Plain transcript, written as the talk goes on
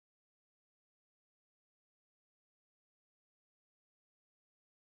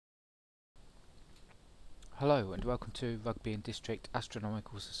Hello and welcome to Rugby District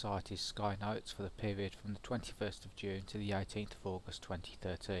Astronomical Society's Sky Notes for the period from the 21st of June to the 18th of August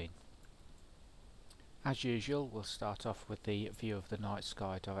 2013. As usual, we'll start off with the view of the night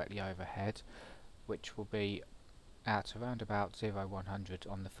sky directly overhead, which will be at around about 0100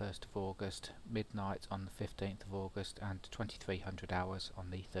 on the 1st of August, midnight on the 15th of August and 2300 hours on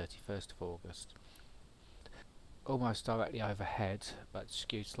the 31st of August. Almost directly overhead, but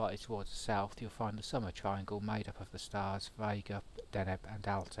skewed slightly towards the south, you'll find the summer triangle made up of the stars Vega, Deneb and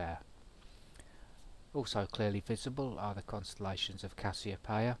Altair. Also clearly visible are the constellations of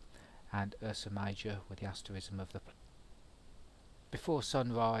Cassiopeia and Ursa Major with the asterism of the Before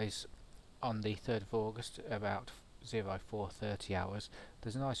sunrise on the 3rd of August, about 0430 hours,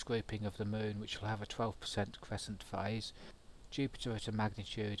 there's a nice grouping of the moon which will have a 12% crescent phase, Jupiter at a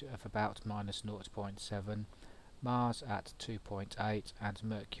magnitude of about minus 0.7, Mars at 2.8 and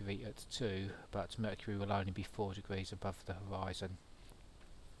Mercury at 2, but Mercury will only be 4 degrees above the horizon.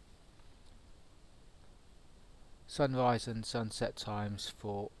 Sunrise and sunset times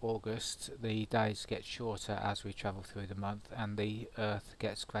for August. The days get shorter as we travel through the month and the Earth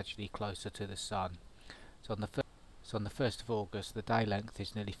gets gradually closer to the Sun. So on the 1st of August the day length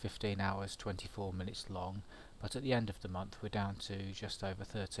is nearly 15 hours 24 minutes long, but at the end of the month we're down to just over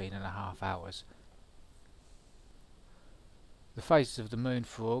 13.5 hours. The phases of the moon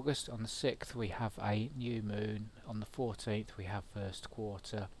for August: on the 6th we have a new moon, on the 14th we have first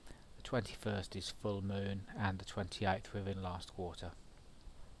quarter, the 21st is full moon and the 28th we're in last quarter.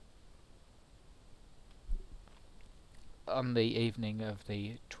 On the evening of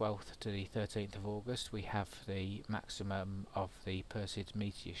the 12th to the 13th of August we have the maximum of the Perseid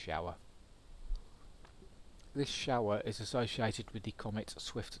meteor shower. This shower is associated with the comet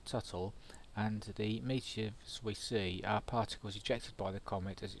Swift-Tuttle, and the meteors we see are particles ejected by the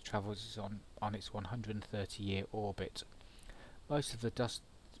comet as it travels on its 130-year orbit. Most of the dust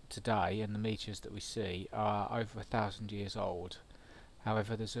today and the meteors that we see are over 1,000 years old.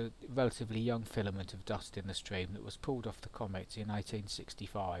 However, there's a relatively young filament of dust in the stream that was pulled off the comet in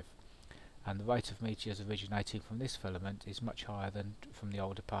 1865, and the rate of meteors originating from this filament is much higher than from the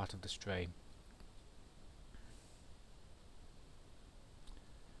older part of the stream.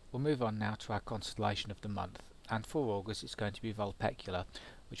 We'll move on now to our constellation of the month, and for August it's going to be Vulpecula,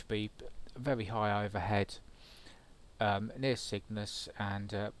 which will be very high overhead near Cygnus and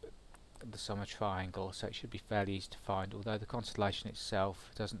the summer triangle, so it should be fairly easy to find, although the constellation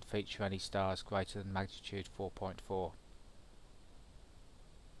itself doesn't feature any stars greater than magnitude 4.4.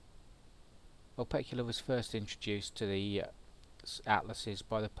 Vulpecula was first introduced to the atlases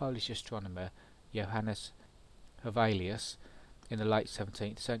by the Polish astronomer Johannes Hevelius in the late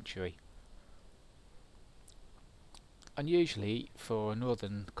 17th century. Unusually for a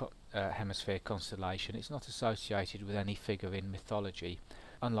northern hemisphere constellation, it's not associated with any figure in mythology,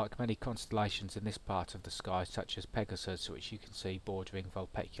 unlike many constellations in this part of the sky such as Pegasus, which you can see bordering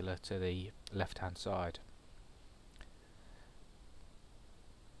Vulpecula to the left hand side.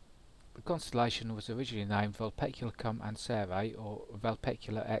 The constellation was originally named Vulpecula cum ansere, or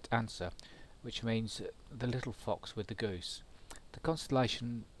Vulpecula et ansa, which means the little fox with the goose. The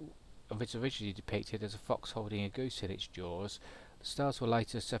constellation was originally depicted as a fox holding a goose in its jaws. The stars were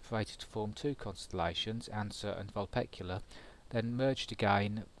later separated to form two constellations, Ansa and Vulpecula, then merged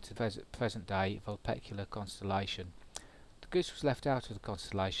again to the present day Vulpecula constellation. The goose was left out of the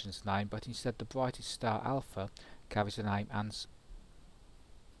constellation's name, but instead the brightest star Alpha carries the name Ansa.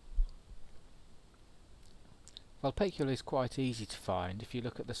 Vulpecula is quite easy to find if you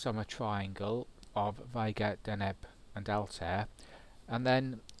look at the summer triangle of Vega, Deneb and Altair, and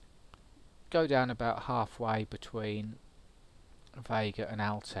then go down about halfway between Vega and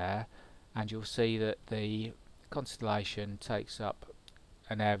Altair, and you'll see that the constellation takes up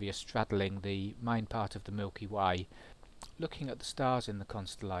an area straddling the main part of the Milky Way. Looking at the stars in the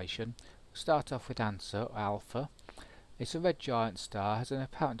constellation, we'll start off with Ansa, or Alpha. It's a red giant star, has an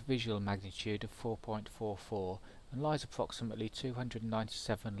apparent visual magnitude of 4.44 and lies approximately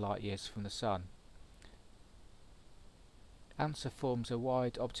 297 light years from the Sun. Ansa forms a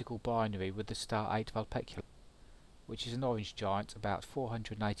wide optical binary with the star 8 Vulpecula, which is an orange giant about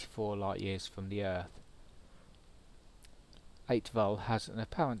 484 light years from the Earth. 8 Vul has an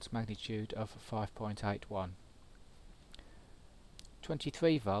apparent magnitude of 5.81.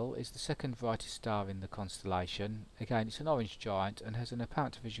 23 Vul is the second brightest star in the constellation. Again, it's an orange giant and has an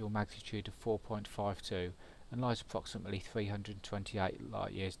apparent visual magnitude of 4.52 and lies approximately 328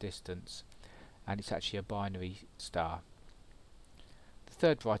 light years distance, and it's actually a binary star. The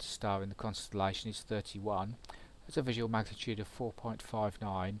third brightest star in the constellation is 31, has a visual magnitude of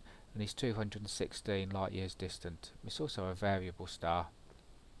 4.59 and is 216 light years distant. It's also a variable star.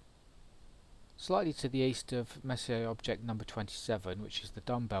 Slightly to the east of Messier object number 27, which is the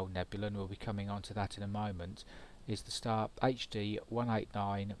Dumbbell Nebula, and we'll be coming on to that in a moment, is the star HD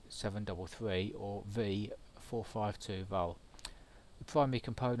 189733 or V452 Vol. The primary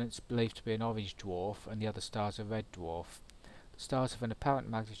components believed to be an orange dwarf and the other stars a red dwarf. The stars have an apparent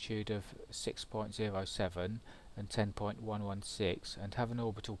magnitude of 6.07 and 10.116 and have an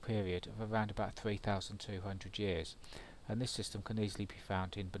orbital period of around about 3,200 years, and this system can easily be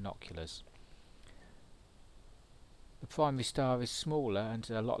found in binoculars. The primary star is smaller and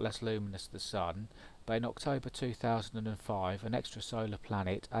a lot less luminous than the Sun, but in October 2005 an extrasolar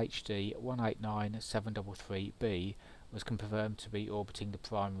planet HD 189733b was confirmed to be orbiting the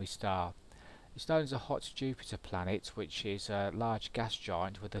primary star. It's known as a hot Jupiter planet, which is a large gas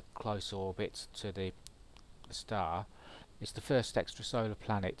giant with a close orbit to the star. It's the first extrasolar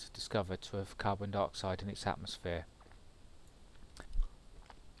planet discovered to have carbon dioxide in its atmosphere.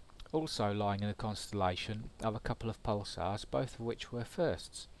 Also lying in the constellation are a couple of pulsars, both of which were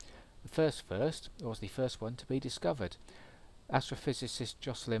firsts. The first was the first one to be discovered. Astrophysicist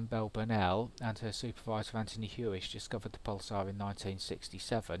Jocelyn Bell Burnell and her supervisor Anthony Hewish discovered the pulsar in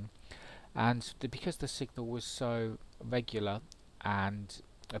 1967, and because the signal was so regular and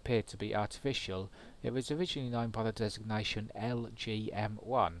appeared to be artificial, it was originally known by the designation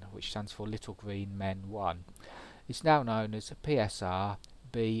LGM1, which stands for Little Green Men 1. It's now known as PSR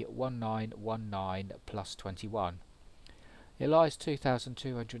B1919 plus 21. It lies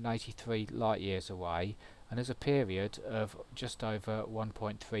 2,283 light years away and has a period of just over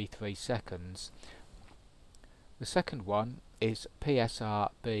 1.33 seconds. The second one is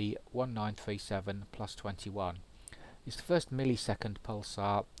PSR B1937 plus 21. It's the first millisecond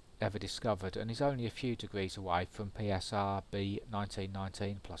pulsar ever discovered and is only a few degrees away from PSR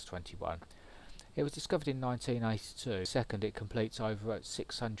B1919 plus 21. It was discovered in 1982. Second, it completes over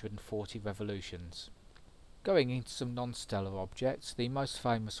 640 revolutions. Going into some non-stellar objects, the most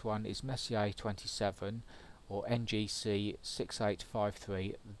famous one is Messier 27 or NGC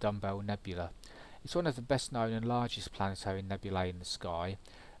 6853, the Dumbbell Nebula. It's one of the best known and largest planetary nebulae in the sky,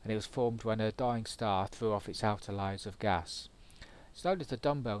 and it was formed when a dying star threw off its outer layers of gas. It's known as the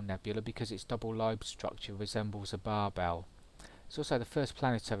Dumbbell Nebula because its double lobe structure resembles a barbell. It's also the first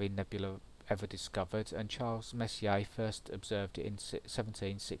planetary nebula ever discovered, and Charles Messier first observed it in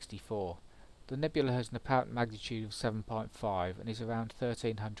 1764. The nebula has an apparent magnitude of 7.5 and is around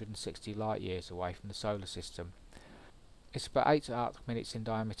 1360 light years away from the solar system. It's about 8 arc minutes in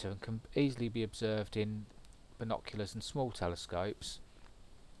diameter and can easily be observed in binoculars and small telescopes,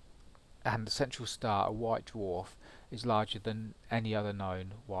 and the central star, a white dwarf, is larger than any other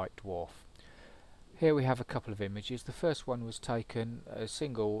known white dwarf. Here we have a couple of images. The first one was taken a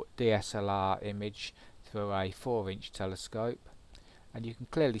single DSLR image through a 4-inch telescope, and you can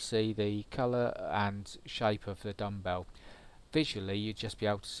clearly see the colour and shape of the dumbbell. Visually you'd just be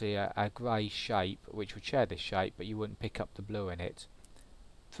able to see a grey shape which would share this shape, but you wouldn't pick up the blue in it.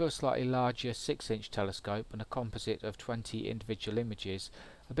 Through a slightly larger 6-inch telescope and a composite of 20 individual images,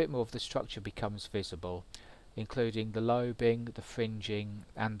 a bit more of the structure becomes visible, including the lobing, the fringing,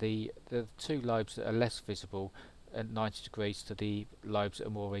 and the two lobes that are less visible at 90 degrees to the lobes that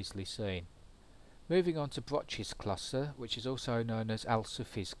are more easily seen. Moving on to Broch's cluster, which is also known as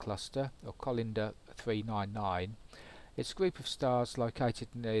Al-Sufi's cluster, or Colinder 399. It's a group of stars located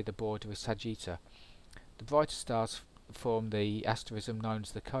near the border of Sagitta. The brighter stars form the asterism known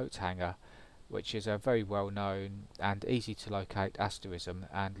as the coat hanger, which is a very well known and easy to locate asterism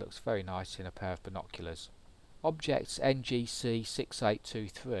and looks very nice in a pair of binoculars. Objects NGC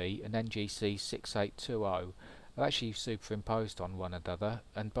 6823 and NGC 6820 are actually superimposed on one another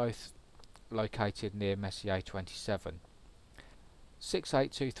and both located near Messier 27.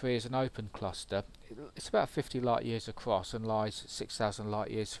 6823 is an open cluster. It's about 50 light years across and lies 6,000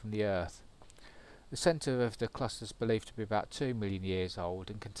 light years from the Earth. The centre of the cluster is believed to be about 2 million years old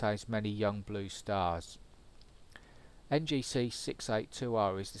and contains many young blue stars. NGC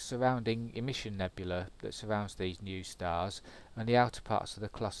 6820 is the surrounding emission nebula that surrounds these new stars, and the outer parts of the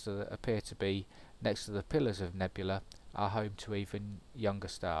cluster that appear to be next to the pillars of nebula are home to even younger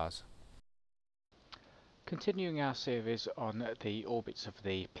stars. Continuing our series on the orbits of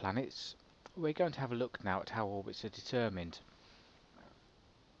the planets, we're going to have a look now at how orbits are determined.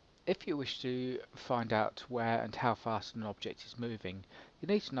 If you wish to find out where and how fast an object is moving, you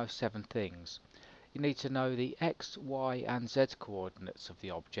need to know 7 things. You need to know the x, y and z coordinates of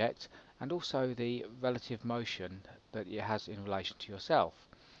the object, and also the relative motion that it has in relation to yourself.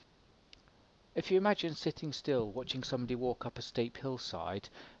 If you imagine sitting still watching somebody walk up a steep hillside,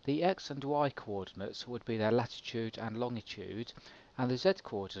 the x and y coordinates would be their latitude and longitude, and the z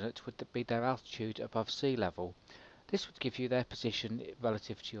coordinate would be their altitude above sea level. This would give you their position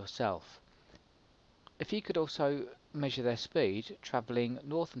relative to yourself. If you could also measure their speed, travelling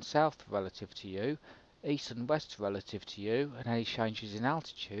north and south relative to you, east and west relative to you, and any changes in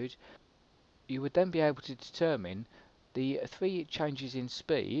altitude, you would then be able to determine the three changes in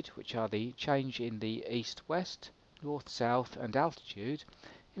speed, which are the change in the east-west, north-south and altitude,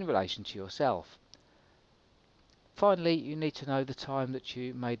 in relation to yourself. Finally, you need to know the time that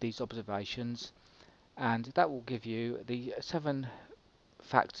you made these observations, and that will give you the 7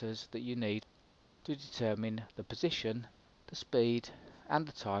 factors that you need to determine the position, the speed and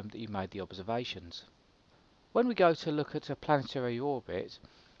the time that you made the observations. When we go to look at a planetary orbit,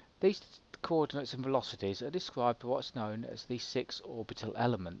 these coordinates and velocities are described by what's known as the 6 orbital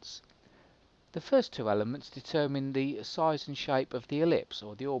elements. The first 2 elements determine the size and shape of the ellipse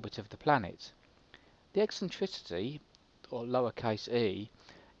or the orbit of the planet. The eccentricity, or lowercase e,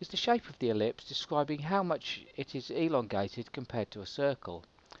 is the shape of the ellipse describing how much it is elongated compared to a circle.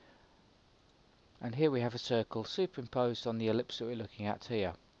 And here we have a circle superimposed on the ellipse that we're looking at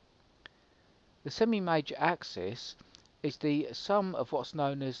here. The semi-major axis is the sum of what's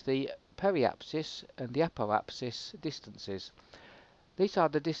known as the periapsis and the apoapsis distances. These are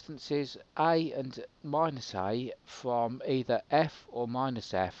the distances a and minus a from either f or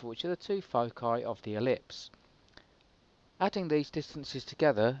minus f, which are the 2 foci of the ellipse. Adding these distances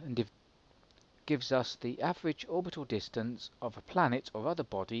together gives us the average orbital distance of a planet or other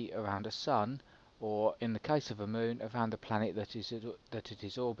body around a sun, or in the case of a moon, around the planet that it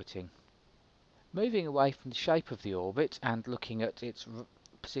is orbiting. Moving away from the shape of the orbit and looking at its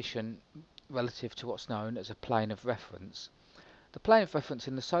position relative to what's known as a plane of reference. The plane of reference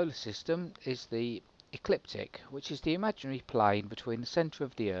in the solar system is the ecliptic, which is the imaginary plane between the centre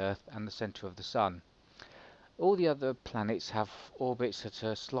of the Earth and the centre of the Sun. All the other planets have orbits that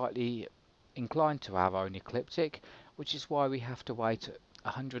are slightly inclined to our own ecliptic, which is why we have to wait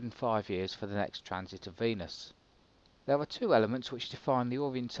 105 years for the next transit of Venus. There are 2 elements which define the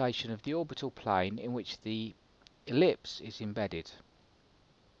orientation of the orbital plane in which the ellipse is embedded.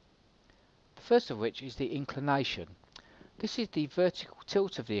 The first of which is the inclination. This is the vertical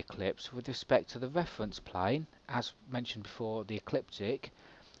tilt of the ellipse with respect to the reference plane, as mentioned before, the ecliptic,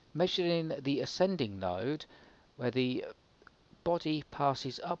 measured in the ascending node, where the body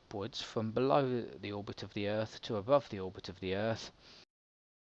passes upwards from below the orbit of the Earth to above the orbit of the Earth.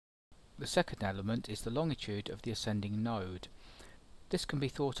 The second element is the longitude of the ascending node. This can be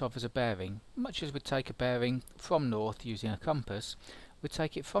thought of as a bearing. Much as we'd take a bearing from north using a compass, we'd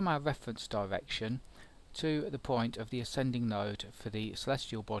take it from our reference direction to the point of the ascending node for the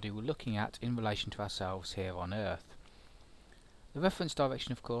celestial body we're looking at in relation to ourselves here on Earth. The reference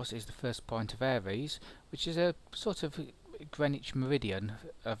direction, of course, is the first point of Aries, which is a sort of Greenwich meridian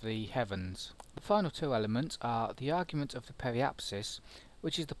of the heavens. The final 2 elements are the argument of the periapsis,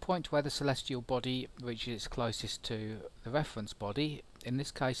 which is the point where the celestial body reaches its closest to the reference body. In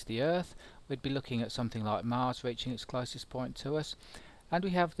this case the Earth. We'd be looking at something like Mars reaching its closest point to us. And we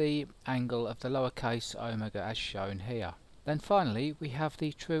have the angle of the lowercase omega as shown here. Then finally we have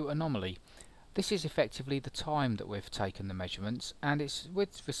the true anomaly. This is effectively the time that we've taken the measurements, and it's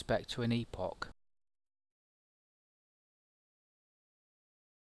with respect to an epoch.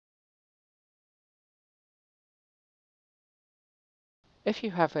 If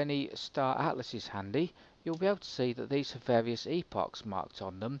you have any star atlases handy, you'll be able to see that these have various epochs marked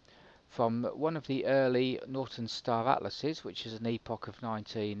on them, from one of the early Norton star atlases, which is an epoch of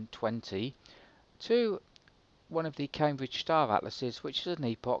 1920, to one of the Cambridge star atlases, which is an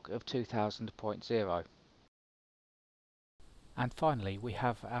epoch of 2000.0. And finally we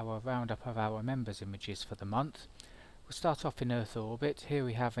have our roundup of our members images for the month. We'll start off in Earth orbit. Here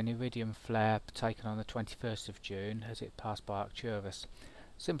we have an iridium flare taken on the 21st of June as it passed by Arcturus,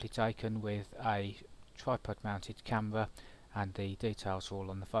 simply taken with a tripod mounted camera, and the details are all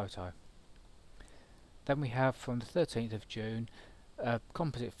on the photo. Then we have from the 13th of June a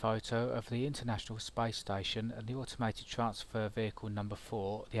composite photo of the International Space Station and the automated transfer vehicle number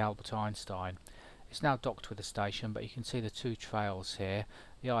 4, the Albert Einstein. It's now docked with the station, but you can see the 2 trails here,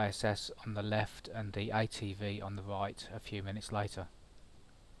 the ISS on the left and the ATV on the right a few minutes later.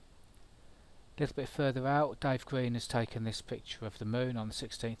 A little bit further out, Dave Green has taken this picture of the moon on the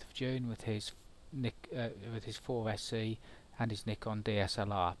 16th of June with his 4SE and his Nikon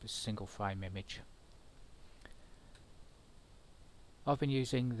DSLR. It's a single frame image. I've been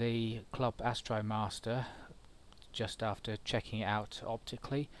using the Club Astromaster just after checking it out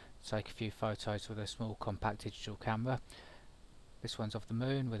optically to take a few photos with a small compact digital camera. This one's of the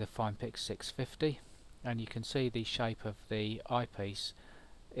moon with a FinePix 650, and you can see the shape of the eyepiece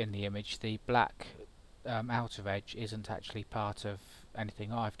in the image. The black outer edge isn't actually part of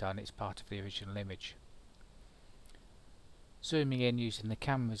anything I've done, it's part of the original image. Zooming in using the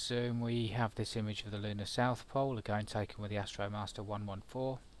camera zoom, we have this image of the lunar south pole, again taken with the AstroMaster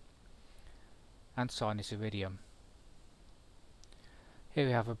 114, and Sinus Iridium. Here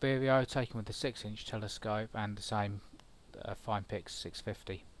we have a Vireo taken with the 6-inch telescope and the same FinePix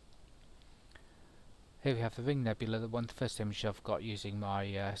 650. Here we have the Ring Nebula, the first image I've got using my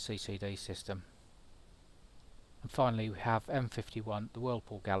CCD system. And finally we have M51, the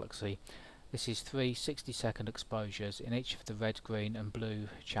Whirlpool Galaxy. This is 3 60-second exposures in each of the red, green and blue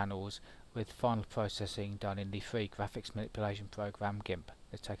channels, with final processing done in the free graphics manipulation program GIMP.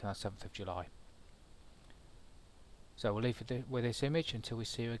 It's taken on 7th of July. So we'll leave it with this image until we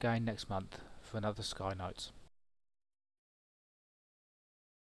see you again next month for another Sky Notes.